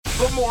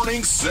The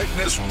Morning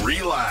Sickness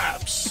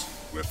Relapse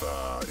with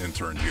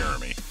intern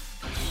Jeremy.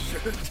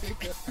 Sure,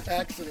 take an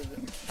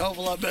accident. Hell of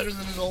a lot better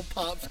than his old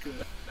pops could.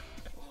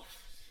 Oh,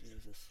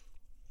 Jesus.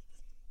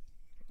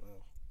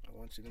 Well, I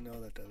want you to know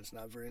that is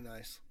not very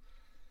nice.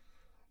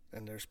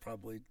 And there's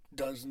probably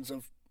dozens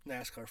of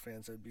NASCAR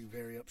fans that'd be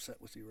very upset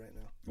with you right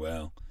now.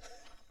 Well,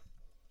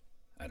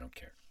 I don't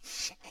care.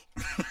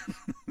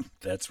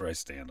 That's where I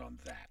stand on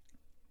that.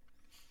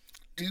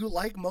 Do you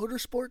like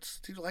motorsports?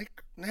 Do you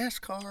like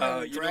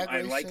NASCAR? Drag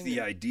I like racing?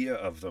 the idea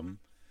of them.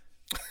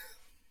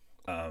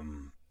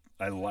 I'm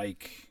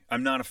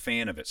not a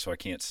fan of it, so I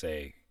can't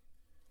say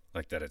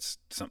like that it's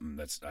something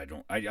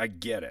I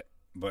get it,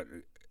 but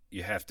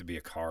you have to be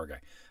a car guy.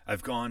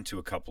 I've gone to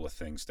a couple of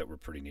things that were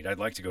pretty neat. I'd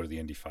like to go to the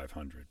Indy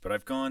 500, but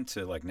I've gone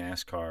to like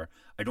NASCAR.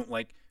 I don't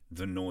like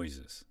the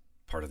noises,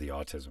 part of the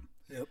autism.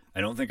 Yep.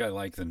 I don't think I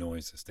like the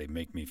noises. They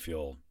make me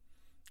feel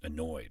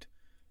annoyed.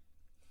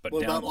 But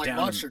what about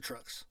monster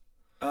trucks?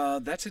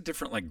 That's a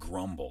different like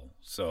grumble.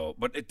 So,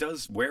 but it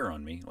does wear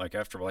on me. Like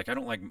after, I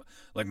don't like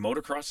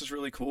motocross is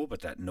really cool,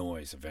 but that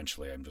noise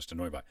eventually I'm just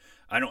annoyed by.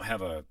 I don't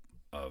have a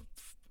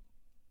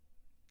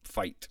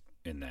fight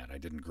in that. I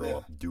didn't grow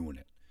up doing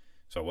it,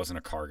 so I wasn't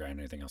a car guy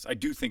and anything else. I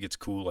do think it's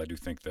cool. I do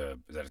think that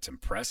it's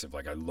impressive.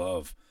 Like I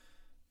love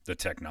the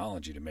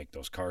technology to make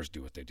those cars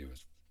do what they do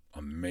is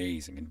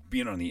amazing. And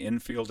being on the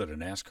infield at a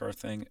NASCAR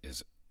thing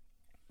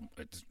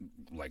it's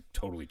like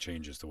totally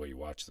changes the way you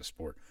watch the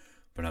sport.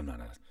 But I'm not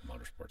a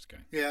motorsports guy.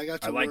 Yeah,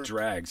 I like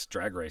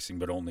drag racing,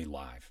 but only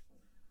live.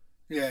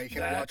 Yeah, you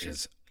can't watch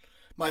it.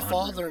 My unreal.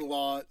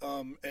 father-in-law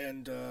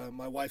and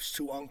my wife's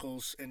two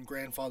uncles and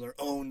grandfather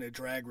own a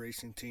drag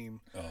racing team,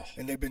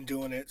 and they've been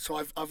doing it.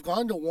 So I've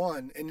gone to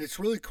one, and it's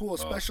really cool,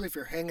 especially if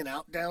you're hanging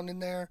out down in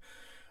there,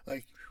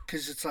 like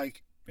because it's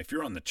like if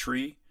you're on the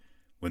tree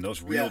when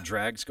those real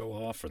drags go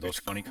off or those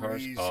funny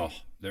crazy. Cars.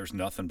 Oh, there's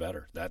nothing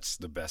better. That's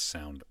the best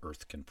sound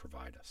Earth can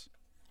provide us.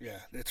 Yeah,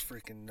 it's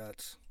freaking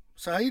nuts.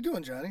 So how you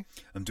doing, Johnny?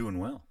 I'm doing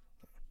well.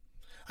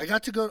 I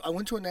went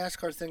to a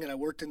NASCAR thing and I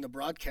worked in the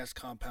broadcast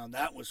compound.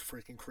 That was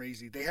freaking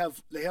crazy. They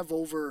have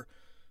over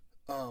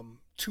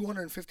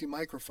 250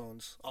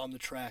 microphones on the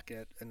track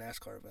at a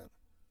NASCAR event.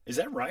 Is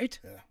that right?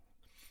 Yeah.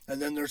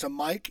 And then there's a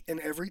mic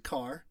in every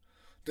car.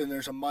 Then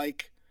there's a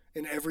mic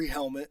in every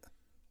helmet.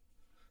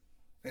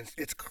 And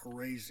it's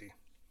crazy.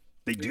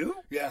 They do?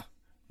 Yeah.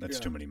 That's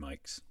too many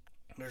mics.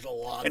 There's a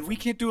lot. And we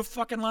can't do a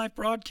fucking live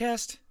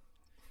broadcast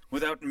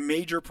without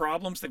major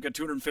problems. They've got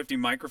 250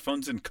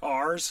 microphones in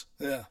cars.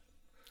 Yeah.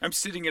 I'm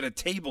sitting at a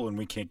table and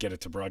we can't get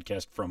it to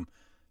broadcast from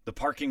the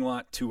parking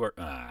lot to our.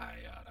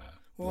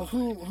 Well,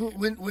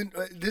 when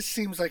this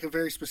seems like a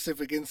very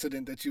specific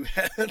incident that you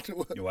had.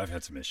 I've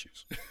had some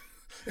issues.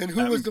 And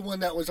who was the one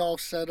that was all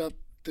set up?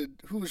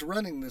 Who was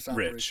running this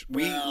operation? Rich.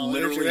 We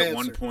literally at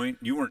one point,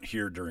 you weren't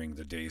here during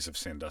the days of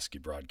Sandusky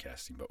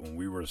broadcasting, but when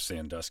we were a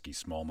Sandusky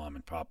small mom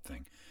and pop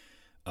thing,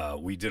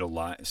 we did a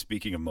lot.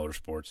 Speaking of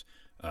motorsports,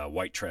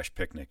 white trash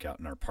picnic out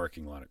in our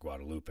parking lot at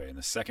Guadalupe. And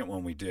the second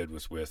one we did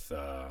was with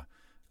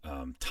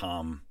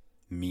Tom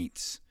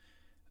Meats,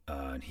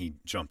 and he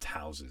jumped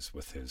houses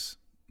with his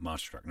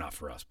monster truck. Not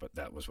for us, but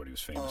that was what he was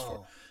famous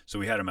for. So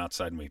we had him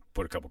outside, and we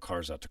put a couple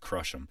cars out to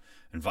crush him,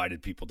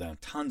 invited people down.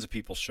 Tons of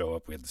people show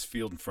up. We had this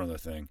field in front of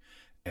the thing,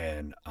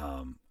 and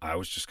I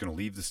was just going to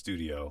leave the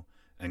studio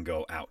and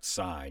go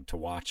outside to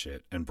watch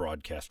it and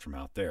broadcast from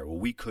out there. Well,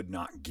 we could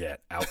not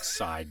get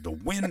outside the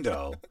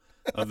window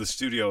of the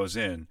studio I was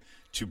in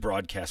to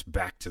broadcast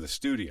back to the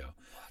studio.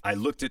 I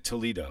looked at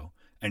Toledo,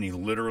 and he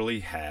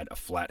literally had a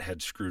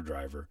flathead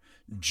screwdriver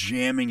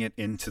jamming it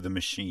into the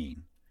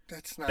machine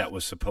that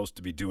was supposed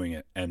to be doing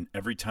it. And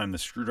every time the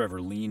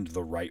screwdriver leaned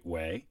the right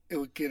way, it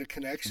would get a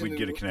connection. We'd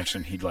get a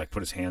connection. He'd like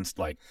put his hands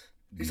like,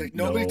 he's like,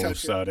 nobody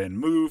touch it. Sudden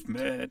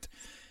movement.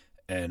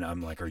 And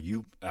I'm like,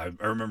 I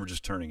remember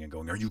just turning and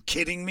going, are you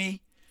kidding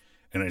me?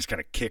 And I just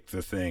kind of kicked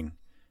the thing.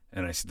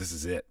 And I said, this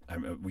is it.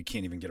 We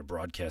can't even get a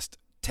broadcast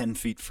 10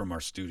 feet from our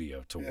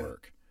studio to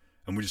work.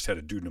 And we just had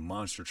a dude in a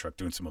monster truck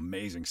doing some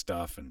amazing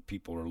stuff, and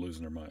people were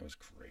losing their mind. It was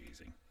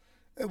crazy.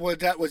 Was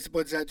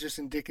that just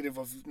indicative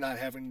of not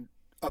having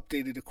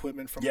updated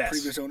equipment from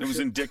previous ownership? It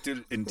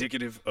was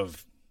indicative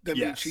of them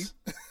being cheap?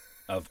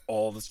 Of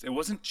all this. It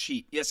wasn't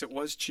cheap. Yes, it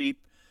was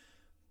cheap,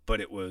 but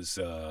it was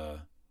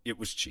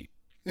cheap.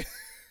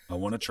 I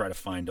want to try to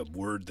find a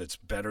word that's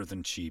better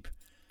than cheap,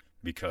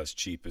 because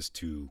cheap is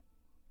too.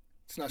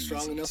 It's not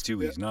strong enough. It's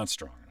too easy. Not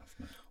strong enough.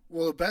 No.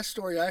 Well, the best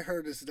story I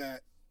heard is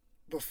that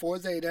before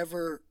they'd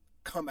ever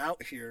come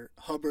out here,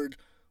 Hubbard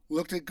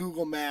looked at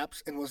Google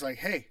Maps and was like,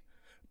 "Hey,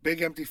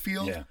 big empty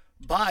field,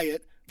 buy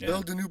it,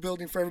 build a new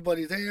building for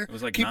everybody there. It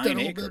was like keep 9 that old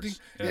acres. building,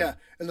 Yeah.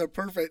 and they're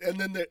perfect." And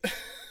then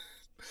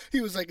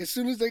he was like, as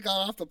soon as they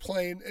got off the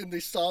plane and they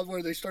saw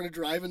where they started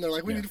driving, they're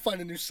like, "We need to find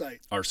a new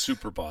site." Our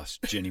super boss,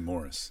 Jenny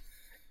Morris,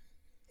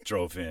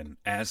 drove in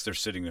as they're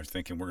sitting there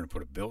thinking, we're going to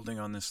put a building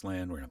on this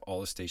land. We're going to have all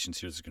the stations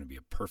here. This is going to be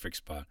a perfect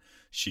spot.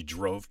 She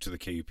drove to the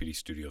KUPD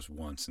studios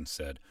once and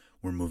said,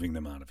 we're moving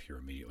them out of here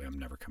immediately. I'm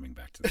never coming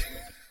back to this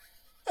building.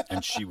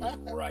 And she was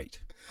right.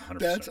 100%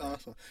 That's right.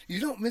 awesome. You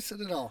don't miss it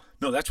at all.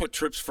 No, that's what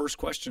Tripp's first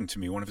question to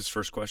me, one of his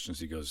first questions,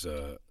 he goes,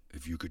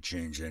 if you could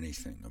change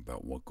anything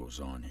about what goes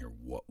on here,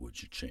 what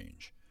would you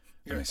change?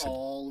 And I said,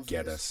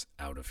 get us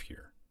out of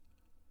here,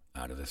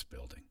 out of this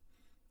building.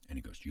 And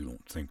he goes, you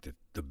don't think that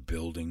the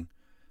building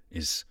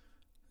is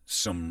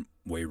some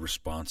way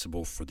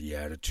responsible for the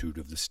attitude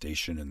of the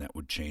station and that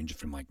would change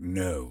if I'm like,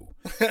 no.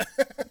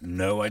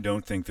 No, I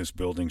don't think this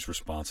building's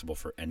responsible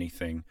for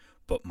anything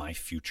but my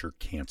future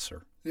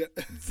cancer. Yeah.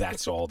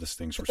 That's all this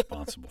thing's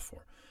responsible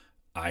for.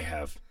 I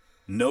have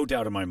no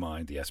doubt in my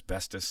mind the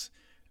asbestos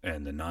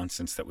and the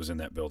nonsense that was in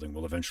that building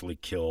will eventually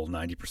kill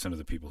 90% of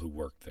the people who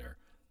worked there.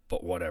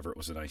 But whatever, it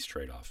was a nice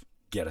trade-off.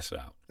 Get us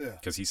out. Yeah.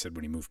 Because he said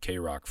when he moved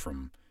K-Rock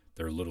from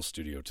their little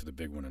studio to the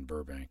big one in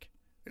Burbank,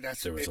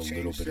 there was a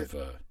little bit of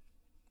a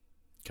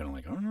kind of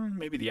like, oh,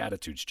 maybe the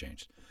attitude's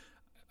changed.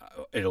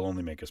 It'll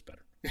only make us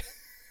better.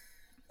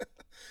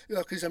 Yeah,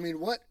 because, I mean,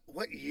 what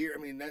year? I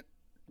mean, that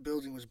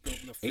building was built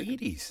in the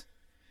 80s.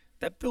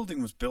 That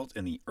building was built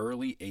in the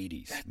early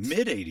 80s.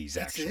 Mid-80s,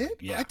 actually. That's it?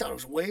 Yeah. I thought it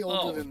was way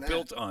older than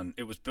that.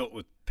 It was built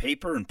with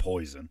paper and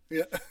poison.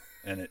 Yeah.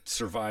 And it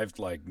survived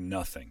like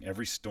nothing.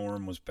 Every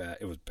storm was bad.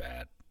 It was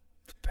bad.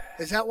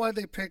 Is that why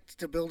they picked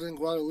to build in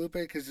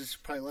Guadalupe? Because there's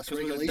probably less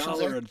regulations $1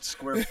 there? a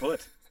square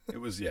foot. It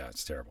was,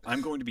 it's terrible.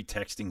 I'm going to be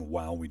texting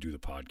while we do the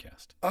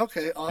podcast.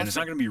 Okay, awesome. And it's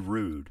not going to be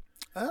rude.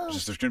 Oh.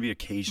 Just there's going to be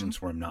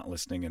occasions where I'm not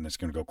listening and it's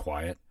going to go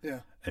quiet. Yeah.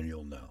 And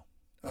you'll know.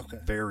 Okay.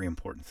 Very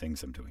important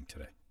things I'm doing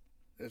today.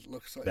 It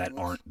looks like that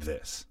aren't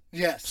this.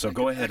 Yes. So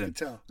go ahead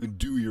and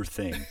do your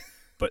thing.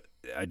 But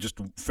I just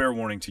fair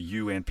warning to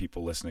you and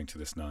people listening to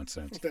this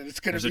nonsense.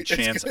 There's a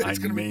chance I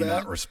may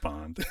not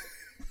respond.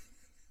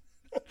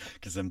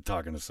 Because I'm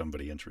talking to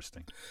somebody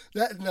interesting.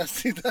 That's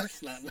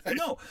not nice.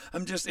 No,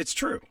 it's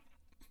true.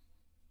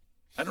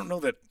 I don't know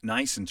that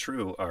nice and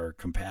true are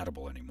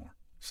compatible anymore.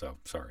 So,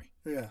 sorry.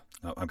 Yeah.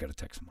 I've got to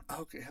text someone.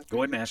 Okay. Go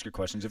ahead and ask your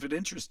questions. If it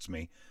interests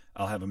me,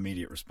 I'll have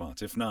immediate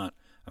response. If not,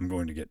 I'm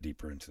going to get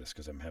deeper into this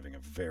because I'm having a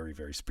very,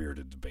 very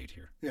spirited debate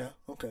here. Yeah,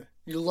 okay.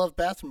 You love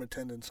bathroom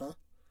attendants, huh?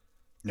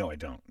 No, I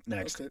don't.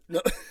 Next. Okay.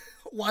 No.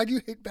 Why do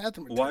you hate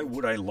bathroom attendants? Why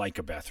would I like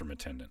a bathroom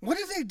attendant? What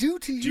do they do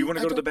to you? Do you want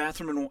to go to the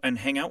bathroom and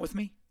hang out with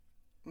me?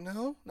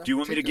 No. Do you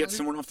want me to get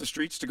someone off the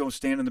streets to go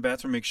stand in the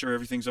bathroom, make sure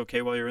everything's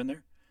okay while you're in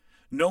there?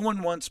 No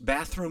one wants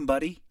bathroom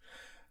buddy.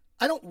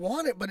 I don't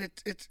want it, but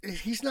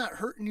he's not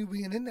hurting you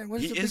being in there.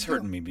 He is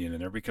hurting me being in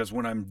there because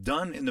when I'm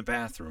done in the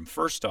bathroom,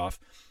 first off,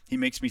 he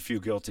makes me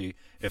feel guilty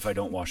if I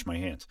don't wash my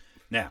hands.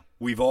 Now,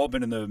 we've all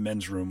been in the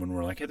men's room when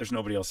we're like, hey, there's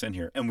nobody else in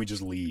here, and we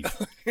just leave.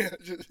 You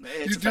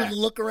do the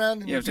look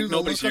around and you do the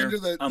look under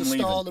the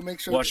stall to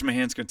make sure. Washing my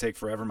hands going to take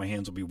forever. My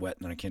hands will be wet,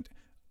 and then I can't.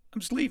 I'm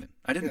just leaving.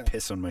 I didn't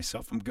piss on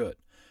myself. I'm good.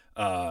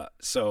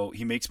 So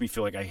he makes me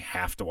feel like I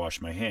have to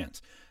wash my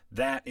hands.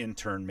 That, in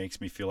turn,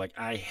 makes me feel like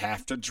I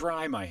have to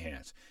dry my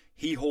hands.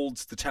 He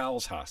holds the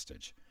towels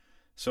hostage.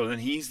 So then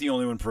he's the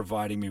only one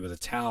providing me with a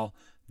towel,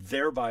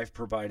 thereby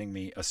providing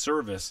me a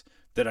service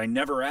that I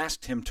never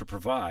asked him to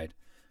provide.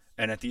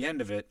 And at the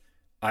end of it,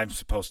 I'm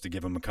supposed to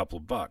give him a couple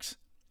of bucks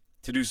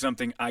to do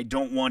something I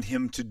don't want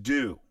him to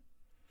do.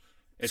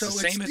 It's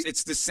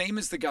the same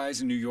as the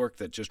guys in New York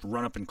that just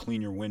run up and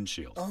clean your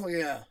windshield. Oh,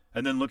 yeah.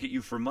 And then look at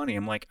you for money.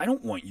 I'm like, I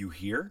don't want you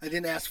here. I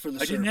didn't ask for the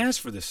service. I didn't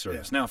ask for this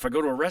service. Yeah. Now, if I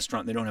go to a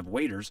restaurant and they don't have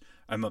waiters,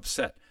 I'm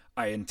upset.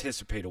 I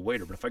anticipate a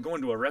waiter. But if I go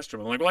into a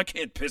restaurant, I'm like, well, I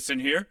can't piss in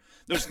here.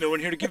 There's no one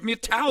here to give me a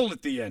towel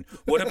at the end.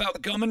 What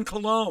about gum and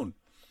cologne?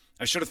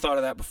 I should have thought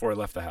of that before I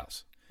left the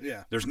house.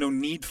 Yeah. There's no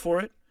need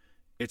for it.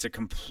 It's a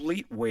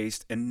complete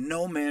waste, and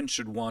no man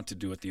should want to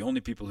do it. The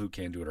only people who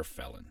can do it are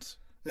felons.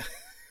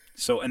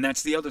 So, and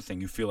that's the other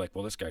thing. You feel like,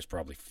 well, this guy's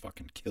probably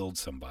fucking killed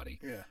somebody.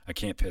 Yeah. I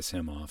can't piss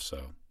him off,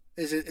 so.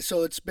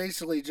 So it's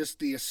basically just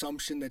the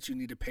assumption that you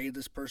need to pay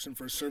this person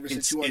for a service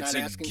that you are not asking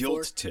for? It's a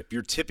guilt tip.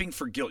 You're tipping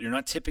for guilt. You're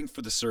not tipping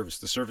for the service.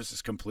 The service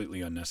is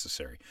completely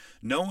unnecessary.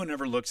 No one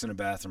ever looks in a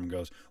bathroom and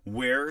goes,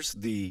 where's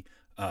the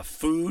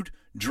food,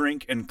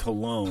 drink, and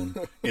cologne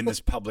in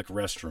this public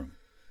restroom?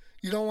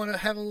 You don't want to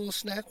have a little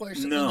snack while you're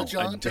sitting on the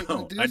John taking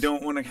the deuce? I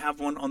don't want to have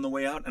one on the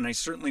way out, and I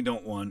certainly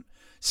don't want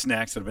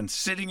snacks that have been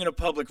sitting in a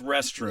public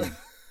restroom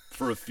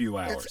for a few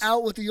hours. It's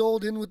out with the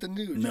old, in with the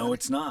new. Johnny. No,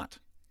 it's not.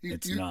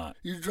 It's not.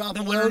 You drop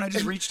then a why load. don't I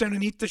just reach down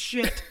and eat the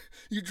shit?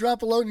 You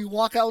drop a load and you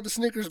walk out with the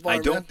Snickers bar.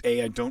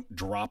 I don't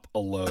drop a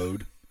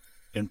load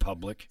in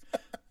public.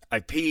 I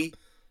pee,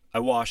 I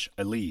wash,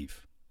 I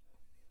leave.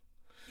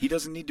 He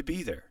doesn't need to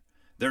be there.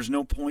 There's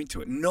no point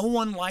to it. No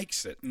one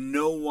likes it.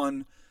 No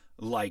one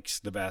likes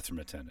the bathroom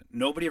attendant.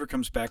 Nobody ever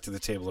comes back to the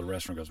table at a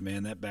restaurant and goes,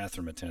 man, that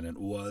bathroom attendant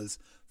was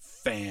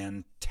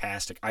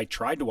fantastic. I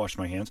tried to wash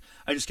my hands.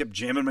 I just kept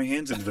jamming my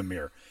hands into the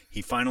mirror.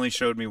 He finally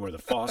showed me where the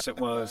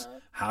faucet was,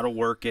 how to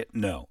work it.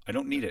 No, I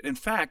don't need it. In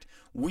fact,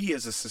 we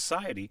as a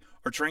society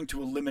are trying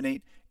to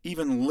eliminate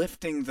even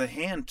lifting the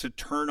hand to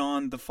turn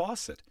on the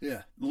faucet.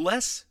 Yeah.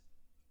 Less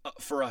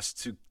for us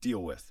to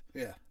deal with.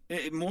 Yeah.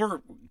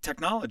 More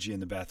technology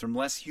in the bathroom,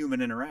 less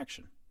human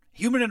interaction.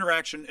 Human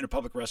interaction in a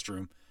public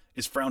restroom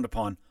is frowned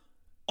upon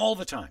all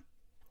the time.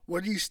 Where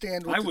do you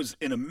stand with I was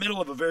in the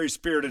middle of a very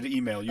spirited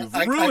email. You've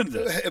ruined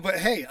this. But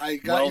hey, I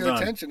got your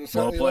attention.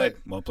 Well played.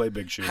 Well played,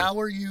 Big Shoe. How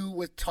are you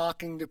with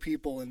talking to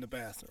people in the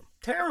bathroom?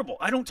 Terrible.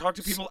 I don't talk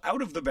to people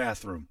out of the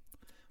bathroom.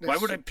 Why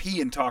would I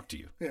pee and talk to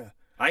you? Yeah.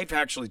 I've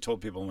actually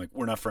told people, I'm like,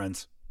 we're not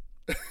friends.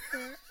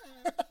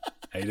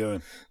 How you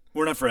doing?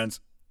 We're not friends.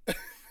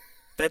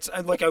 That's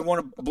like I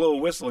want to blow a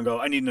whistle and go,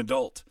 I need an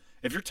adult.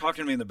 If you're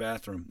talking to me in the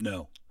bathroom,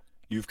 no.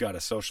 You've got a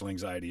social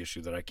anxiety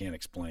issue that I can't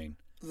explain.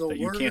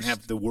 You can't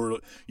have the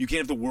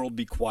world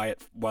be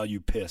quiet while you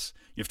piss.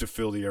 You have to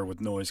fill the air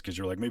with noise because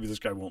you're like, maybe this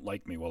guy won't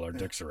like me while our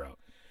dicks are out.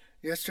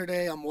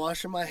 Yesterday, I'm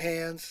washing my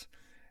hands.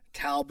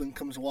 Talbin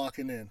comes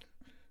walking in.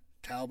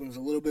 Talbin's a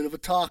little bit of a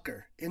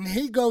talker. And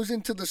he goes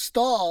into the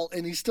stall,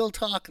 and he's still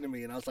talking to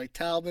me. And I was like,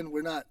 Talbin,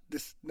 we're not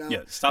this now.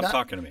 Yeah, stop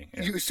talking to me.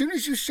 Yeah. As soon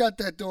as you shut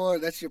that door,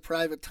 that's your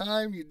private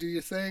time. You do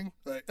your thing.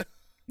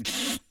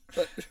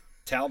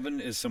 Talbin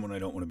is someone I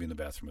don't want to be in the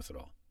bathroom with at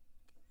all.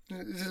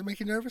 Does it make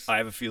you nervous? I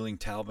have a feeling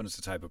Talbin is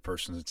the type of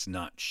person that's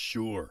not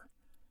sure.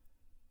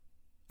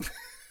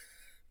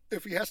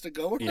 If he has to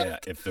go or not? Yeah,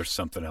 if there's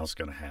something else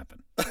going to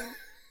happen.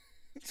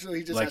 So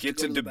he just like has to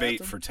it's go a to the debate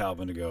bathroom? for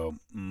Talbin to go,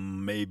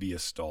 maybe a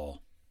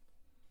stall.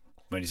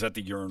 When he's at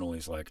the urinal,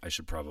 he's like, I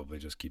should probably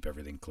just keep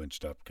everything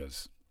clinched up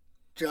because...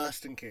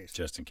 Just in case.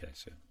 Just in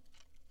case, yeah.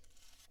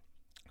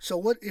 So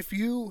what if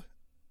you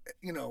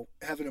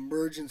have an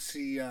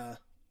emergency,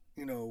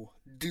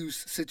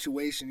 deuce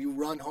situation, you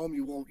run home,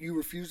 you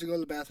refuse to go to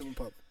the bathroom in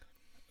public?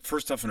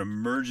 First off, an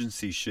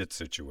emergency shit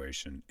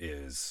situation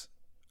is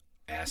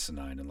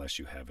asinine unless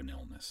you have an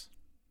illness.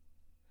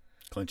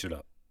 Clinch it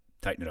up.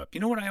 Tighten it up. You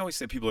know what I always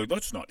say? People are like,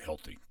 that's not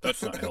healthy.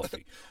 That's not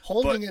healthy.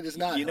 Holding it is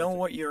not You know healthy.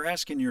 what you're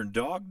asking your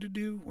dog to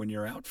do when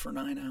you're out for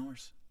 9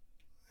 hours?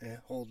 Yeah,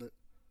 hold it.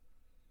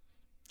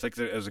 It's like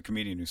as a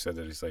comedian who said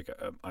that, he's like,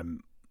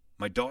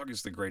 my dog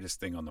is the greatest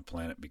thing on the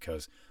planet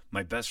because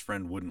my best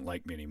friend wouldn't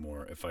like me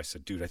anymore if I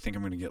said, dude, I think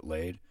I'm going to get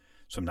laid,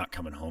 so I'm not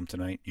coming home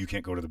tonight. You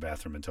can't go to the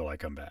bathroom until I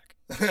come back.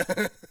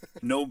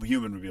 No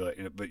human would be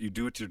like, but you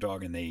do it to your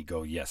dog and they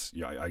go, yes,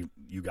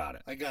 you got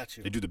it. I got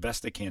you. They do the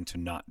best they can to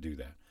not do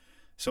that.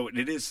 So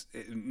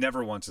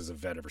never once has a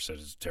vet ever said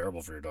it's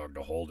terrible for your dog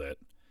to hold it.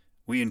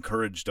 We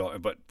encourage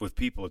dog, but with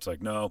people it's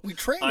like, no, we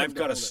train I've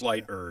got a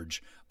slight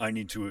urge. I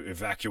need to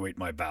evacuate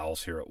my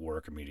bowels here at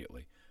work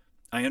immediately.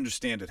 I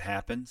understand it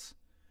happens,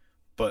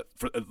 but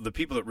for the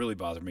people that really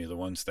bother me are the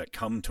ones that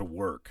come to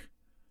work,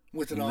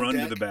 with it on run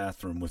deck? to the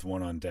bathroom with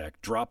one on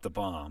deck, drop the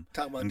bomb,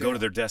 and Dale. go to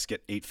their desk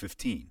at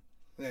 8:15.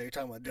 Yeah, you're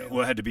talking about Dale.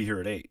 Well, I had to be here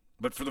at 8.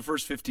 But for the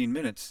first 15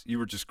 minutes, you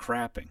were just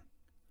crapping.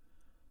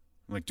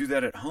 Like, do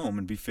that at home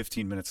and be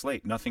 15 minutes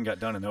late. Nothing got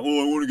done. And then, I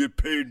want to get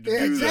paid to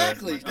do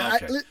exactly.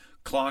 that. Okay.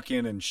 Clock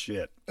in and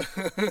shit.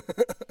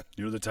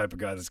 You're the type of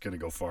guy that's going to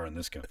go far in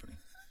this company.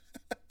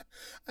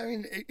 I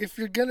mean, if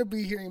you're going to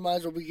be here, you might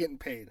as well be getting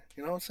paid.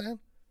 You know what I'm saying?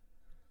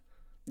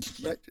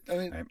 But, I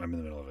mean, I'm in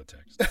the middle of a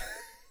text.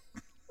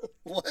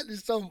 What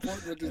is so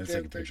important with this I'm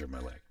taking a picture of my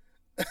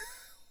leg.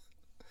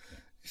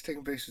 He's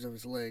taking pictures of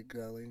his leg,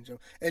 ladies and gentlemen.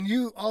 And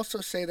you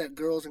also say that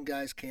girls and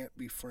guys can't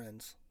be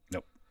friends.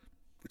 Nope.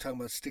 We're talking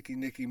about Sticky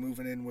Nicky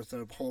moving in with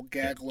a whole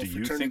gaggle of fraternity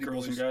boys. Do you think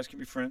girls and guys can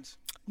be friends?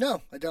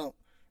 No, I don't.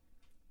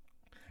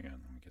 Hang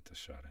on, let me get this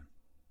shot in.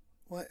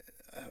 What?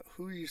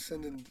 Who are you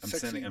sending?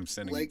 I'm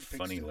sending leg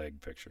funny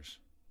leg pictures.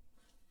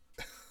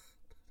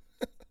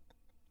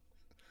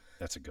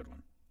 That's a good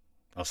one.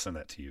 I'll send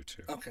that to you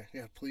too. Okay,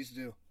 yeah, please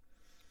do.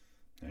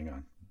 Hang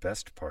on.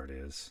 Best part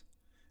is,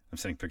 I'm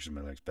sending pictures of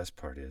my legs. Best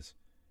part is,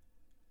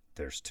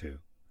 there's 2.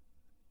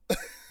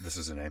 This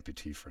is an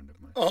amputee friend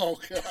of mine. Oh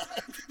God.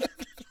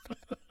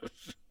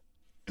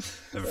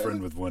 I have a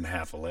friend with one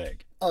half a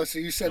leg. Oh, so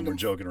you send him we're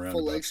joking around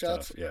full about leg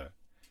stuff. shots? Yeah.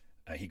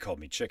 He called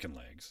me chicken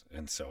legs,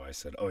 and so I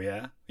said, "Oh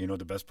yeah, you know what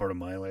the best part of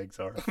my legs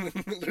are?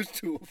 There's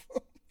 2 of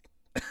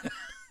them.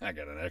 I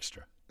got an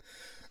extra."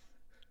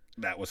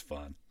 That was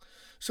fun.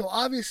 So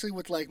obviously,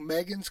 with like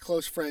Megan's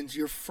close friends,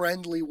 you're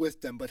friendly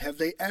with them. But have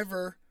they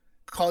ever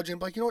called you and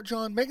be like, you know what,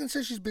 John? Megan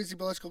says she's busy,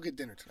 but let's go get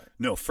dinner tonight.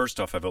 No. First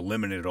off, I've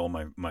eliminated all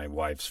my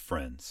wife's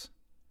friends.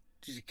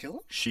 Did you kill him?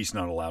 She's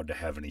not allowed to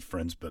have any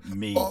friends but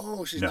me.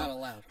 Oh, she's not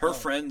allowed. Her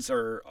friends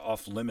are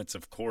off limits,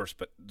 of course,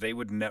 but they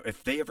would never.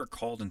 If they ever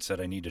called and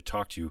said, "I need to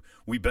talk to you,"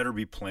 we better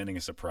be planning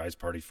a surprise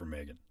party for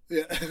Megan.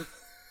 Yeah.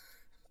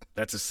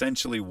 That's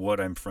essentially what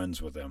I'm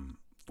friends with them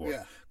for.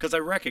 Yeah. Because I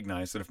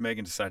recognize that if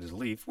Megan decided to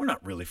leave, we're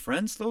not really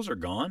friends. Those are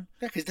gone.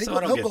 Yeah, because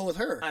they'll go with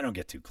her. I don't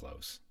get too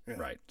close. Yeah.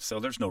 Right. So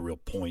there's no real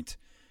point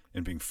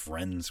in being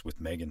friends with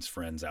Megan's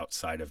friends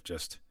outside of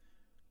just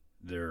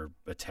they're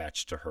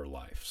attached to her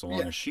life. So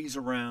long as she's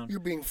around, you're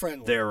being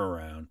friendly. They're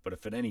around. But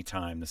if at any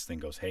time this thing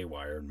goes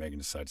haywire and Megan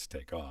decides to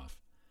take off,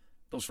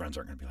 those friends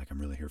aren't going to be like, "I'm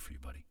really here for you,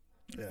 buddy."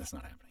 Yeah. That's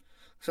not happening.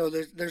 So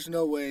there's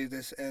no way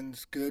this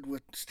ends good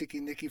with Sticky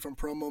Nicky from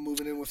promo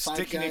moving in with 5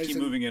 guys. Sticky Nicky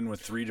moving in with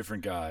 3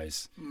 different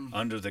guys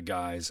under the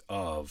guise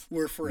of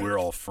we're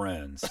all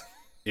friends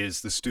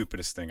is the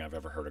stupidest thing I've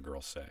ever heard a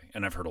girl say.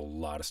 And I've heard a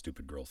lot of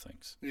stupid girl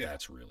things. Yeah.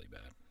 That's really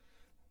bad.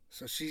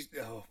 So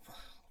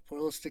poor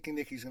little Sticky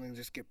Nicky's going to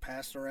just get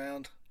passed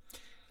around.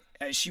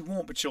 She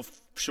won't, but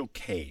she'll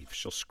cave.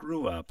 She'll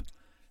screw up,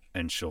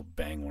 and she'll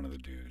bang one of the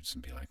dudes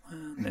and be like, well.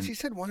 And she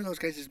said one of those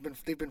guys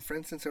they've been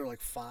friends since they were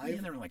like 5.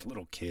 Yeah, they were like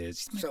little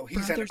kids. So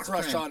he's had a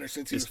crush on her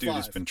since he was 5. This dude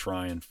has been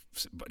trying,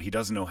 but he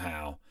doesn't know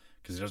how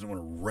because he doesn't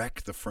want to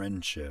wreck the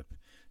friendship.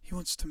 He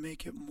wants to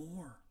make it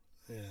more.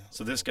 Yeah.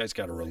 So this guy's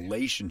got a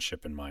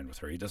relationship in mind with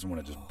her. He doesn't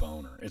want to just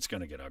bone her. It's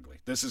going to get ugly.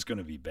 This is going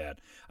to be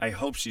bad. I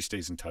hope she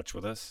stays in touch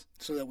with us.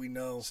 So that we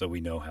know. So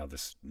we know how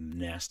this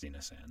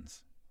nastiness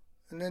ends.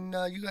 And then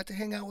you got to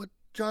hang out with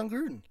Jon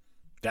Gruden.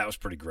 That was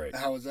pretty great.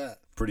 How was that?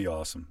 Pretty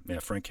awesome. Yeah,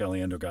 Frank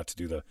Caliendo got to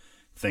do the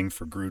thing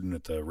for Gruden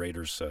at the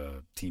Raiders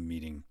team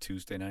meeting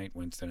Wednesday night,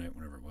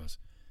 whenever it was.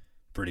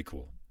 Pretty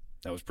cool.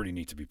 That was pretty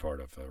neat to be part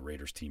of a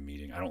Raiders team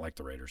meeting. I don't like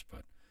the Raiders,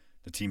 but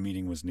the team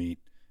meeting was neat.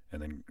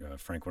 And then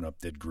Frank went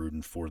up, did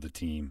Gruden for the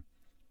team,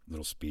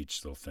 little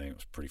speech, little thing. It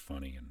was pretty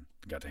funny, and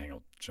got to hang out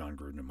with Jon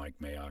Gruden and Mike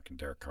Mayock and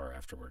Derek Carr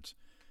afterwards.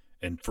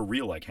 And for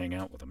real, like hang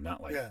out with them,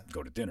 not like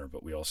go to dinner,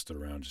 but we all stood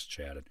around, just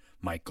chatted.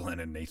 Mike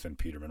Glennon, Nathan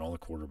Peterman, all the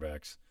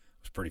quarterbacks.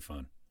 It was pretty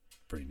fun,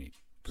 pretty neat,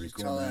 pretty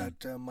cool. Tell man.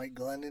 that Mike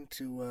Glennon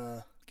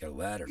to got a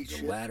ladder.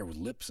 There's a ladder with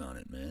lips on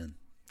it, man.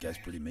 Guy's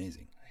pretty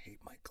amazing. I hate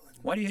Mike Glennon.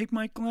 Why do you hate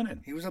Mike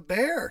Glennon? He was a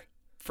Bear.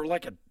 For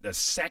like a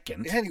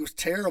second. Yeah, and he was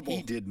terrible.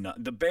 He did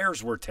not. The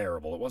Bears were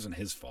terrible. It wasn't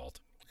his fault.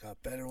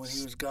 Got better when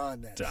he was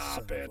gone. That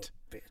Stop son it.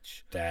 of a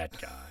bitch.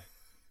 That guy.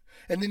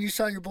 And then you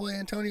saw your boy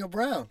Antonio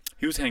Brown.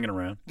 He was hanging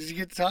around. Did you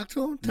get to talk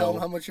to him? Tell him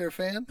how much you're a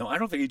fan? No, I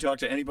don't think he talked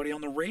to anybody on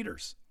the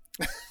Raiders.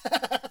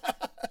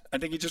 I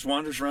think he just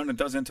wanders around and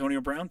does Antonio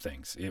Brown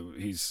things.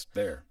 He's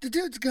there. The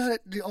dude's got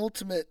it, the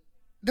ultimate.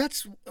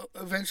 That's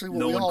eventually what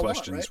no we one all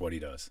questions want, right? what he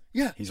does.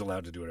 Yeah. He's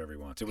allowed to do whatever he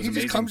wants. It was he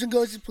amazing. Just comes and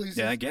goes as he pleases.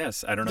 Yeah, I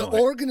guess. I don't know. The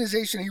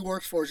organization he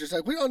works for is just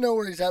like, we don't know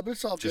where he's at, but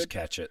it's all just good.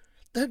 catch it.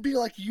 That'd be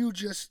like you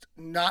just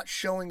not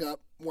showing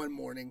up one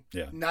morning,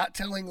 not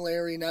telling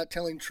Larry, not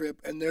telling Tripp,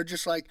 and they're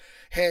just like,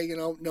 hey,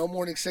 no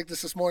morning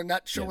sickness this morning,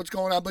 not sure what's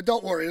going on, but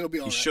don't worry, it'll be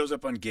all right. He shows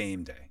up on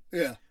game day.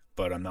 Yeah.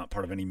 But I'm not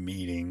part of any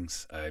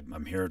meetings.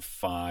 I'm here at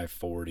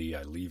 5:40.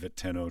 I leave at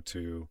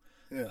 10:02.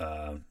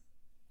 Yeah.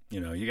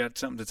 You got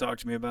something to talk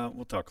to me about?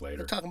 We'll talk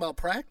later. We're talking about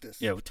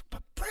practice. Yeah, we'll talk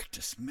about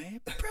practice, man.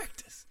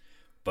 Practice.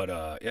 But,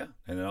 and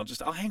then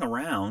I'll hang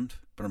around,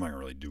 but I'm not going to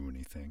really do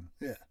anything.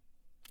 Yeah.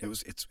 It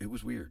was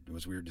weird. It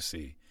was weird to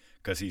see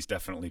because he's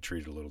definitely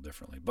treated a little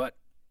differently. But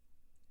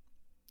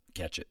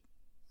catch it.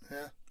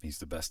 Yeah. He's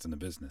the best in the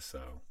business.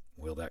 So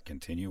will that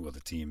continue? Will the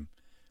team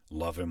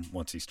love him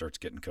once he starts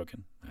getting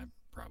cooking?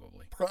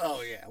 Probably.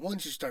 Oh, yeah.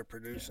 Once you start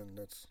producing,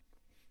 that's...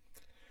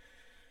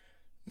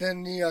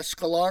 Then the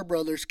Sklar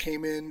brothers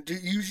came in. Do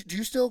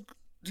you still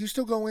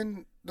go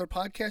in their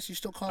podcast? You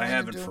still call in? I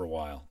haven't for a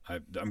while.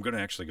 I'm going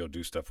to actually go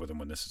do stuff with them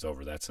when this is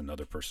over. That's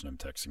another person I'm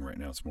texting right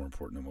now. It's more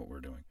important than what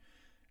we're doing.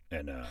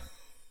 And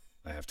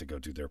I have to go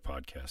do their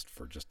podcast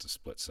for just a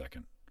split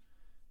second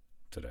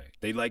today.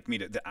 They like me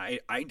to.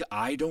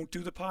 I don't do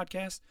the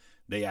podcast.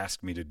 They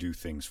ask me to do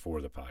things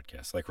for the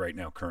podcast. Like right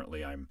now,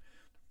 currently, I'm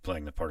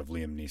playing the part of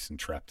Liam Neeson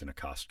trapped in a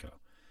Costco.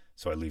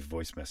 So I leave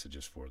voice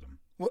messages for them.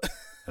 What?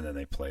 And then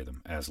they play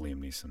them as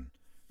Liam Neeson,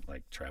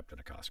 like trapped in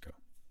a Costco.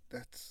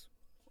 That's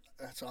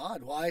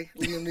odd. Why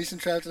Liam Neeson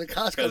trapped in a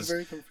Costco? I'm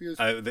very confused.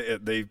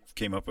 They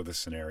came up with a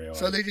scenario.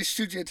 So they just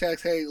shoot you a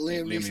text, hey,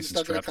 Liam Neeson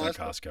stuck in a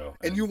Costco.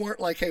 And you weren't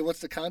like, hey, what's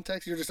the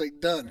context? You're just like,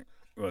 done.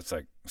 Well, it's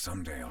like,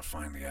 someday I'll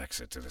find the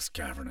exit to this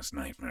cavernous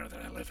nightmare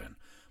that I live in.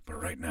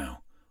 But right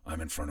now,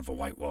 I'm in front of a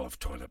white wall of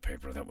toilet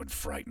paper that would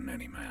frighten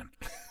any man.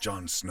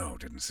 Jon Snow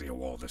didn't see a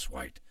wall this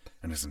white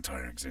in his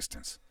entire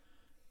existence.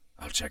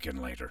 I'll check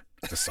in later.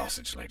 The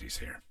sausage lady's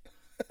here.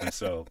 And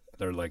so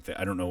they're like,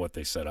 I don't know what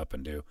they set up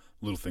and do.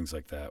 Little things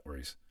like that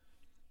where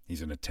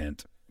he's in a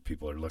tent.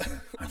 People are looking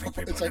at I think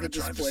people are going to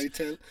try this.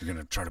 Tent. You're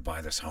going to try to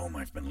buy this home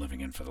I've been living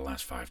in for the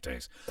last 5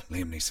 days.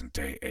 Liam Neeson,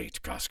 day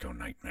 8, Costco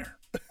nightmare.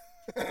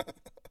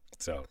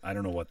 So I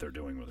don't know what they're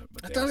doing with it.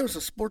 But I thought it was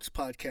a sports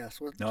podcast.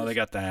 No, they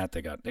got that.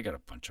 They got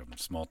a bunch of them.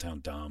 Small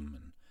Town Dumb.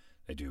 And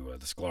they do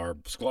the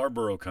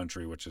Scarborough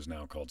Country, which is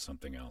now called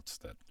something else.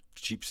 That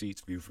Cheap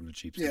Seats, View from the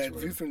Cheap Seats. Yeah,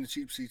 View from the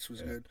Cheap Seats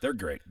was good. They're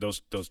great.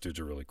 Those dudes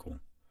are really cool.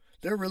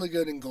 They're really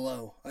good in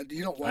Glow.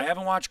 I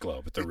haven't watched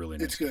Glow, but they're really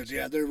nice. It's good.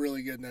 Yeah, they're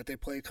really good in that. They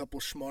play a couple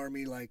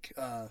schmarmy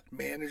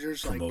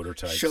managers, promoter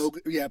types.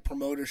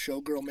 Promoter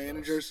showgirl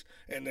managers,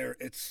 and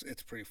it's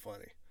pretty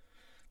funny.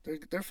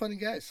 They're funny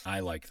guys.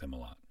 I like them a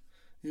lot.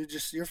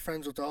 You're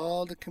friends with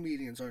all the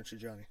comedians, aren't you,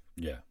 Johnny?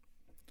 Yeah.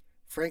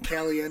 Frank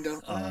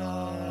Caliendo.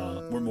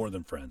 We're more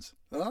than friends.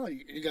 Oh,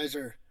 you guys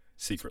are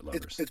secret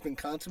lovers. It's been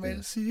consummated.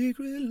 Yeah,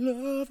 secret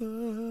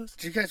lovers.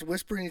 Did you guys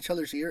whisper in each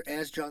other's ear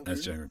as Jon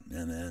Gruden?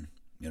 Yeah, man.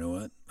 You know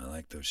what? I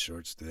like those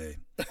shorts today.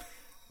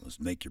 Those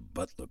make your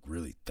butt look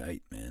really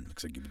tight, man.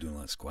 Looks like you've been doing a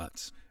lot of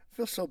squats. I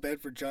feel so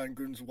bad for Jon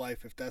Gruden's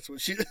wife if that's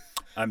what she...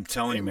 I'm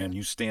telling you, man,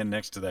 you stand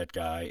next to that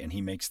guy and he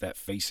makes that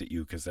face at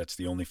you because that's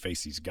the only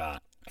face he's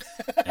got.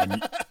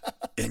 And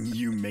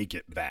you make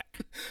it back.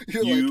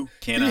 You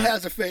cannot he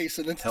has a face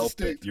and it's help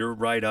distinct. it. Your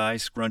right eye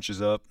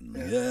scrunches up.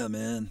 Yeah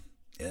man.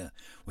 Yeah.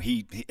 Well,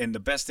 he and the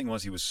best thing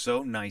was he was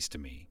so nice to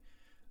me.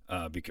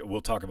 because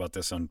we'll talk about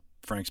this on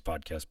Frank's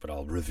podcast, but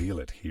I'll reveal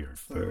it here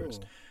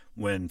first. Oh.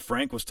 When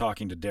Frank was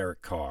talking to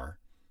Derek Carr,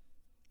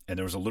 and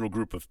there was a little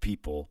group of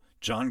people,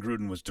 Jon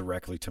Gruden was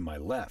directly to my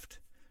left,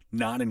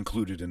 not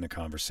included in the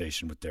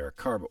conversation with Derek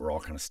Carr, but we're all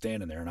kind of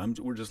standing there, and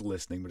we're just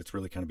listening, but it's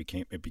really kind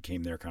of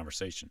became their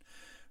conversation.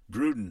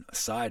 Gruden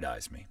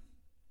side-eyes me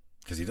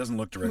because he doesn't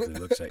look directly, he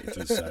looks at you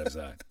through the side of his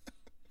eye.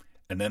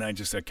 And then I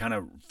kind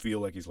of feel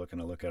like he's looking.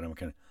 I look at him,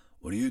 kind of,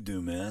 what do you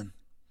do, man?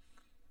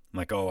 I'm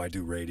like, oh, I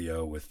do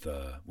radio with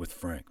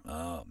Frank.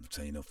 Oh,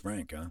 so you know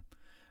Frank, huh?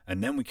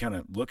 And then we kind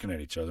of looking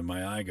at each other.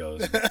 My eye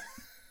goes,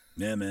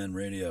 yeah, man,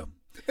 radio.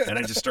 And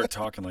I just start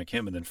talking like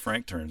him, and then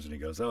Frank turns and he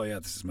goes, oh, yeah,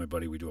 this is my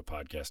buddy. We do a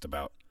podcast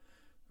about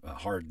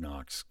hard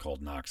knocks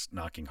called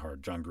Knocking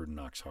Hard. Jon Gruden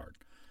knocks hard.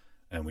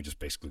 And we just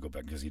basically go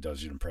back because he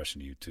does an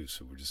impression of you, too.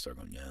 So we just start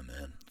going, yeah,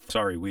 man.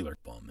 Sorry, Wheeler.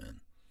 Ball, man.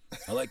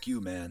 I like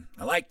you, man.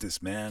 I like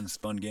this, man. It's a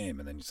fun game.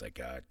 And then he's like,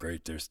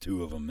 great, there's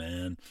two of them,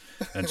 man.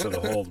 And so the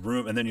whole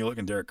room, and then you look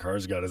and Derek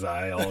Carr's got his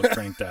eye all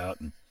cranked out.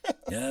 And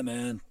yeah,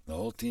 man, the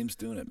whole team's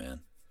doing it,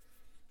 man.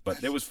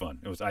 But it was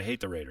fun. I hate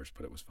the Raiders,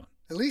 but it was fun.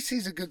 At least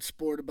he's a good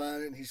sport about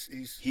it.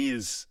 He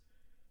is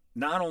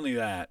not only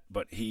that,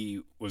 but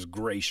he was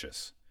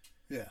gracious.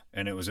 Yeah.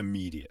 And it was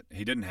immediate.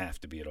 He didn't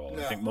have to be at all.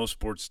 No. I think most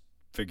sports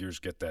figures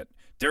get that.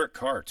 Derek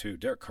Carr, too.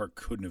 Derek Carr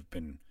couldn't have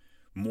been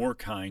more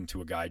kind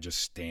to a guy just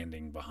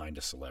standing behind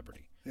a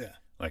celebrity. Yeah.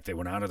 Like they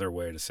went out of their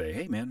way to say,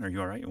 hey, man, are you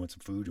all right? You want some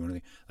food? You want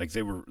anything? Like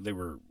they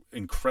were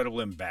incredible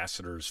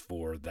ambassadors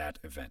for that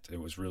event. It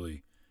was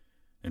really...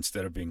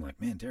 Instead of being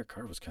like, man, Derek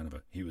Carr was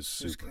he was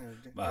super.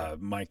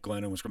 Mike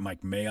Glennon was,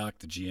 Mike Mayock,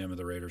 the GM of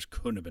the Raiders,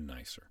 couldn't have been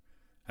nicer.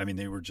 I mean,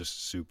 they were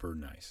just super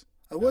nice.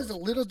 I was a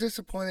little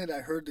disappointed.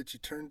 I heard that you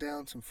turned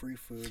down some free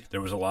food.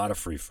 There was a lot of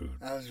free food.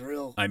 I was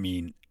real. I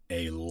mean,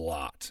 a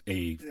lot.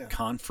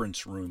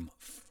 Conference room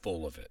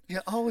full of it. Yeah,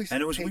 always.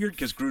 And it was weird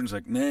because Gruden's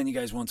like, man, you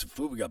guys want some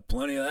food? We got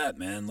plenty of that,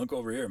 man. Look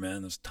over here,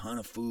 man. There's a ton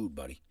of food,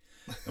 buddy.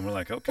 And we're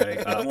like,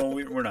 okay, well,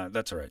 we're not.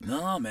 That's all right.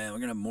 No, man, we're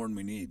going to have more than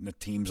we need. And the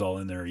team's all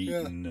in there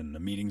eating, and the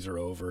meetings are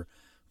over.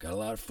 Got a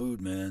lot of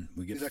food, man.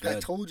 We get He's fed. like, I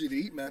told you to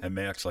eat, man. And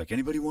Max like,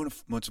 anybody want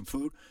some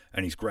food?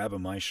 And he's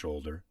grabbing my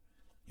shoulder.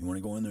 You want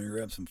to go in there and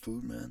grab some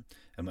food, man?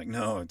 I'm like,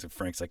 no. And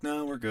Frank's like,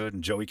 no, we're good.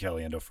 And Joey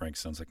Caliendo, Frank's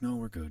son's like, no,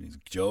 we're good. He's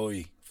like,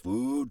 Joey,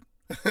 food?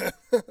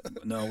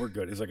 No, we're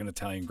good. He's like an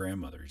Italian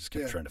grandmother. He just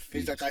kept trying to feed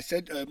He's like, us. I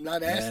said, I'm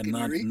not asking.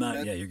 You're eating,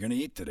 man. Yeah, you're going to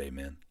eat today,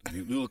 man.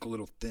 You look a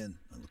little thin.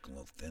 I look a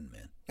little thin,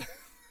 man.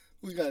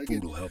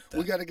 Food will help that.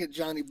 We got to get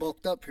Johnny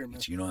bulked up here, man.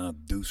 But you know how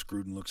Deuce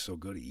Gruden looks so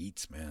good? He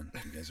eats, man.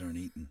 You guys aren't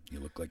eating. You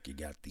look like you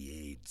got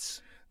the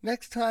AIDS.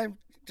 Next time,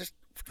 just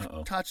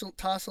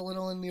toss a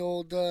little in the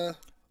old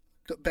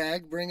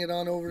bag. Bring it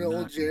on over to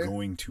old Jerry. I'm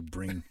going to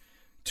bring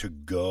to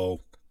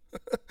go.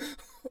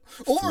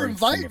 Or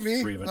invite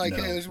me. Like,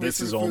 no, hey,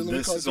 this is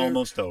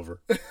almost over.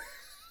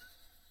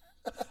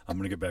 I'm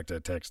going to get back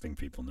to texting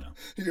people now.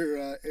 Your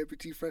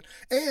amputee friend.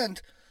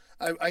 And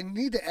I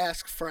need to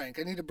ask Frank.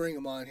 I need to bring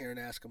him on here and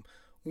ask him,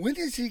 when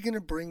is he going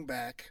to bring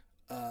back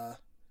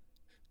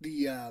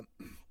the,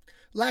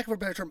 lack of a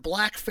better term,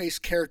 blackface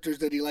characters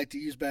that he liked to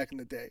use back in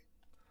the day?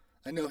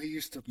 I know he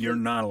used to. You're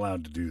not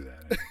allowed to do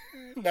that.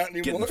 Not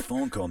anymore. Getting a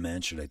phone call,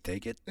 man. Should I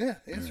take it? Yeah,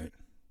 answer. Right.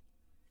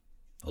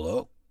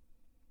 Hello?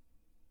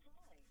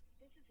 Hi,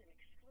 this is an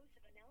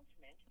exclusive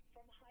announcement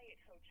from Hyatt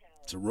Hotel.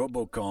 It's a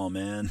robocall,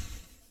 man.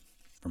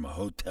 From a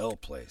hotel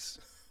place.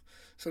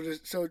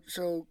 So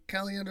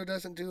Caliendo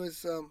doesn't do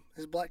his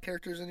black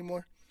characters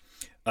anymore?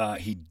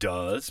 He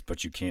does,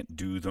 but you can't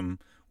do them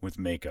with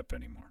makeup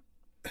anymore.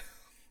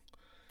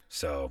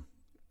 So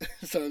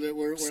that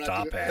we're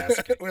stop not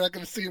asking. We're not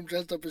going to see him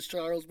dressed up as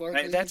Charles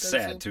Barkley. That's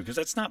sad too, because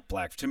that's not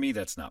black. To me,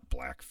 that's not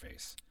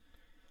blackface.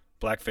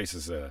 Blackface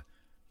is a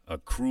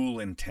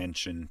cruel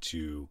intention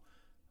to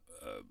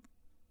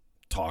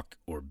talk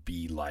or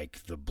be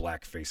like the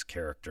blackface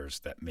characters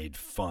that made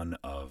fun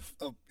of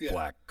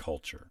black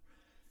culture.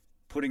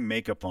 Putting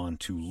makeup on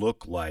to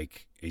look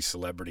like a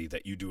celebrity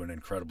that you do an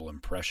incredible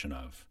impression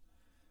of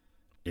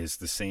is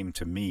the same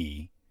to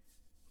me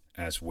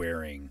as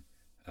wearing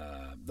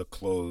the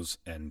clothes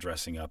and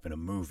dressing up in a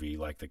movie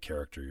like the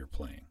character you're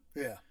playing.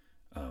 Yeah.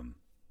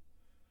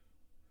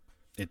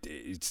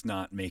 It's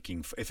not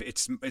making if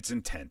it's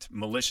intent.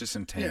 Malicious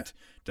intent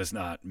does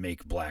not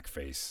make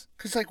blackface.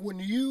 Because like when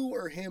you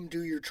or him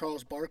do your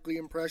Charles Barkley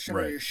impression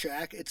or your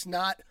Shaq, it's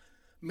not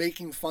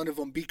making fun of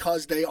them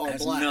because they are black.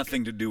 It has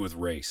nothing to do with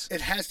race. It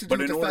has to do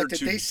with the fact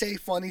that they say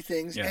funny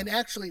things, and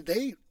actually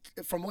they,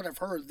 from what I've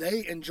heard,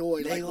 they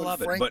enjoy. They like love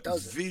when Frank it, but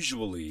does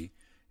visually,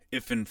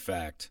 if in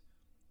fact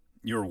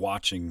you're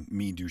watching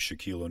me do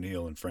Shaquille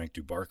O'Neal and Frank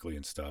do Barkley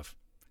and stuff,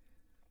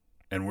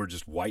 and we're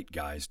just white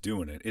guys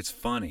doing it, it's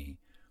funny.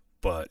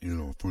 But,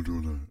 if we're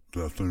doing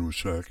that thing with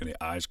Shaq and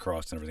the eyes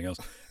crossed and everything else,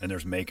 and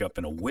there's makeup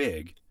and a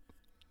wig,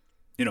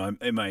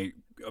 am I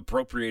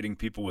appropriating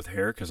people with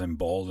hair because I'm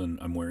bald and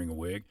I'm wearing a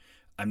wig?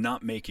 I'm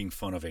not making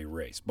fun of a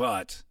race,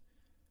 but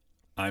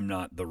I'm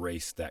not the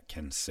race that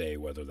can say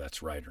whether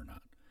that's right or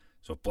not.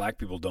 So if black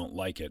people don't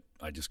like it,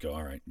 I just go,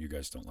 all right, you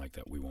guys don't like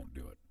that, we won't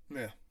do it.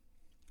 Yeah.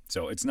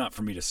 So it's not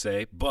for me to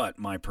say, but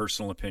my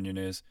personal opinion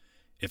is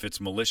if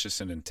it's malicious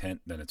in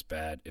intent, then it's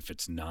bad. If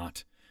it's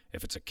not,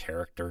 if it's a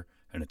character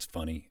and it's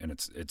funny and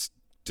it's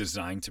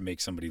designed to make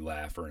somebody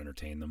laugh or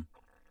entertain them,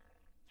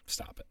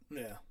 stop it.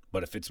 Yeah.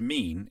 But if it's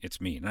mean, it's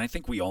mean. And I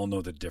think we all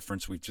know the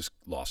difference. We've just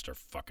lost our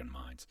fucking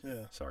minds.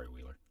 Yeah. Sorry,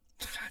 Wheeler.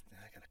 God,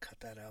 I got to cut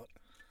that out.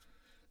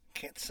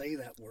 Can't say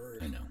that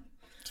word. I know.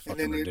 It's And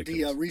fucking then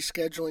ridiculous. the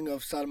rescheduling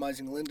of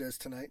Sodomizing Linda is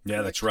tonight. Yeah,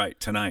 correct? that's right.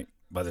 Tonight,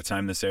 by the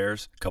time this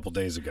airs, a couple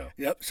days ago.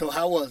 Yep. So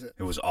how was it?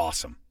 It was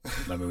awesome.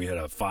 I mean, we had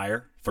a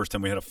fire. First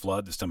time we had a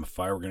flood. This time a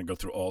fire. We're going to go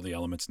through all the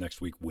elements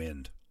next week.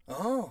 Wind.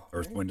 Oh.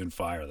 Earth, wind, and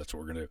fire. That's what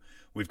we're going to do.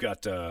 We've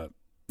got, the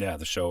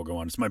show will go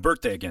on. It's my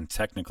birthday again.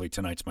 Technically,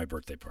 tonight's my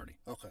birthday party.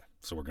 Okay.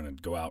 So we're going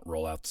to go out,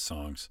 roll out the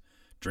songs,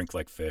 drink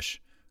like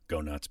fish, go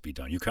nuts, be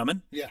done. You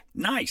coming? Yeah.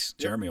 Nice.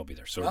 Jeremy will be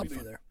there. So I'll it'll be be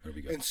fun. there. It'll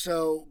be good. And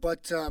so,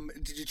 but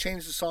did you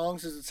change the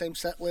songs? Is it the same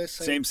set list?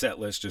 Same set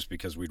list, just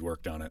because we'd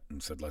worked on it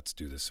and said, let's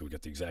do this. So we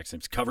got the exact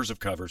same covers of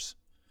covers.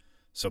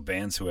 So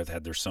bands who have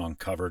had their song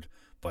covered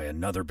by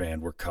another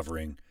band were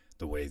covering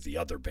the way the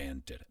other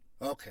band did it.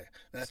 Okay.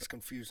 That's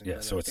confusing. Yeah,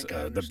 then. so I it's think I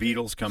the understand.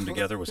 Beatles Come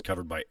Together was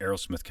covered by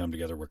Aerosmith Come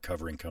Together. We're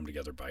covering Come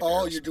Together by Oh,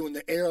 Aerosmith. you're doing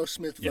the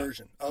Aerosmith Yeah,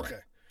 version. Okay.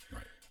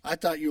 Right. I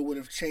thought you would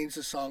have changed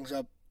the songs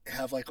up,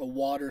 have like a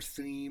water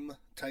theme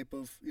type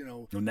of,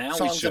 Well, now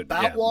songs we should.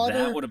 about Yeah, water.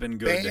 that would have been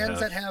good. Bands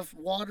to that have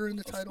water in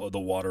the title. the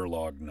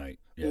waterlogged night.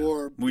 Yeah.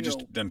 Or, we you just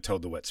know- done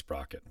Toad the Wet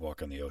Sprocket,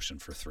 walk on the ocean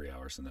for 3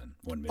 hours, and then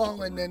 1 minute.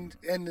 Oh, and then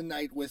end the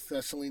night with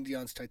Celine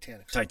Dion's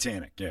Titanic.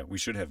 Titanic. Yeah, we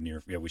should have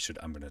near. Yeah, we should.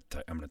 I'm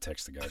gonna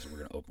text the guys, and we're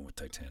gonna open with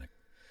Titanic.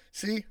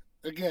 See,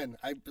 again,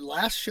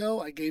 last show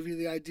I gave you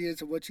the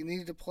ideas of what you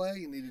needed to play.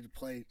 You needed to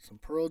play some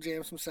Pearl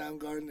Jam, some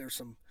Soundgarden. There's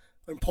some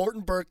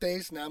important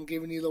birthdays. Now I'm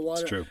giving you the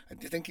water. It's true. I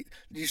think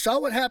you saw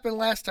what happened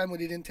last time when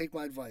you didn't take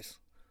my advice.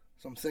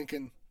 So I'm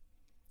thinking.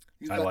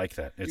 I like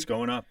that. It's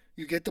going up.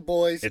 You get the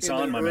boys. It's in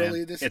on, there my early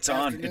man. This It's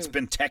on. afternoon. It's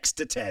been text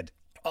to Ted.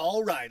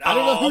 All right. I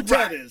don't know who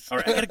Ted is. All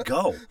right, I gotta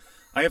go.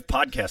 I have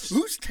podcasts.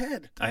 Who's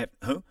Ted? I have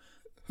who?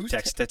 Who's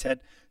Text to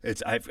Ted.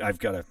 It's I've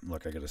got to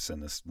look. I got to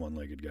send this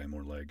one-legged guy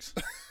more legs.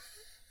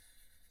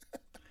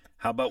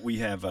 How about we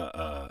have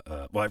well,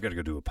 I've got to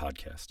go do a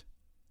podcast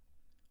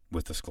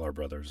with the Sklar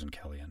brothers and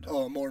Caliendo.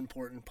 Oh, a more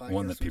important podcast.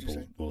 One that would you people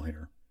say? will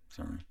hear.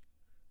 Sorry.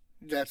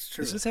 That's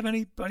true. Does this have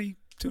anybody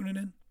tuning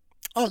in?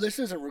 Oh, this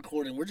isn't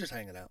recording. We're just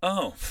hanging out.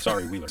 Oh,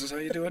 sorry, Wheeler. Is this how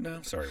you do it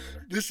now? Sorry,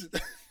 Wheeler. This is.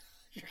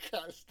 You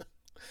gotta stop.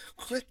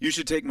 Quit You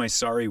should take my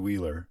sorry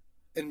Wheeler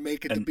and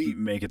make it the and beat.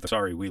 make it the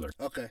sorry Wheeler.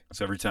 Okay.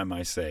 So every time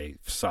I say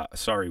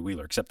sorry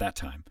Wheeler, except that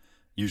time,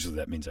 usually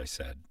that means I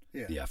said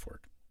Yeah. the F word.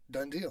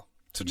 Done deal.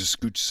 So just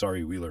scooch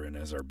sorry Wheeler in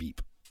as our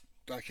beep.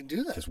 I can do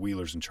that. Because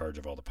Wheeler's in charge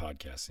of all the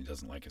podcasts. And he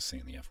doesn't like us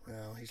saying the F word.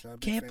 No, he's not. A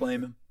big Can't fan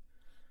blame of him.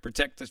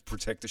 Protect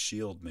the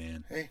shield,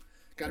 man. it. Hey,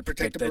 gotta Protect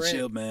protect the that brand.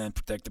 shield, man.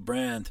 Protect the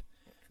brand.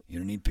 You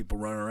don't need people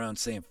running around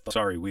saying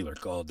sorry Wheeler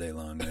all day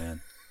long,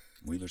 man.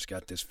 Wheeler's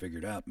got this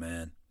figured out,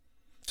 man.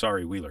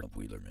 Sorry Wheeler.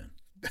 Wheeler, man.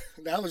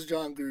 That was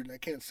Jon Gruden. I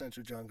can't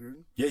censor Jon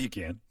Gruden. Yeah, you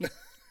can. I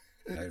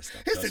gotta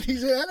stop Listen, cussing.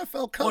 he's an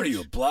NFL coach. What are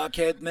you, a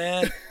blockhead,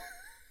 man?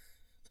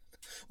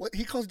 What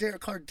he calls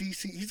Derek Carr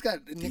DC. He's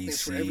got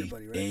nicknames for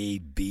everybody, right?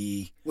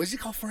 AB, What does he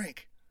call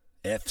Frank?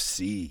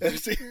 FC.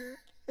 FC.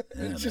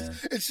 Yeah, man.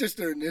 It's just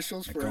their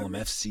initials I for call him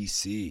everybody.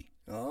 FCC.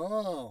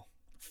 Oh,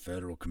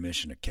 Federal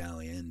Commission of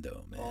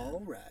Caliendo, man.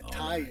 All right, All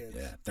tie-ins.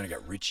 Yeah. Then I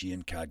got Richie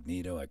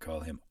Incognito. I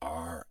call him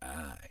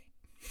R.I.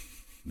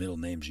 Middle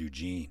name's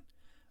Eugene.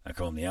 I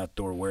call him the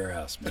Outdoor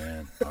Warehouse,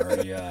 man.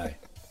 R.E.I.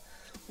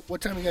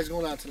 what time are you guys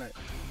going out tonight?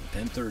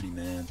 10:30,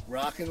 man.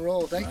 Rock and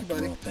roll. Thank Rock you, buddy.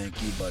 and roll.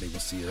 Thank you, buddy. We'll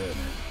see you there,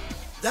 man.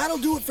 That'll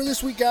do it for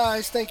this week,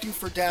 guys. Thank you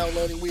for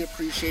downloading. We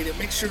appreciate it.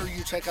 Make sure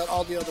you check out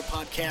all the other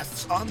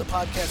podcasts on the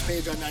podcast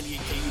page on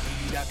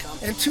 98kupd.com.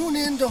 And tune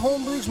in to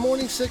Homebrew's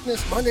Morning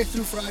Sickness Monday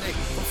through Friday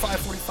from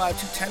 5:45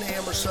 to 10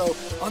 a.m. or so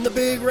on the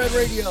Big Red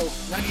Radio,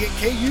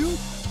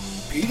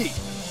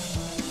 98KUPD.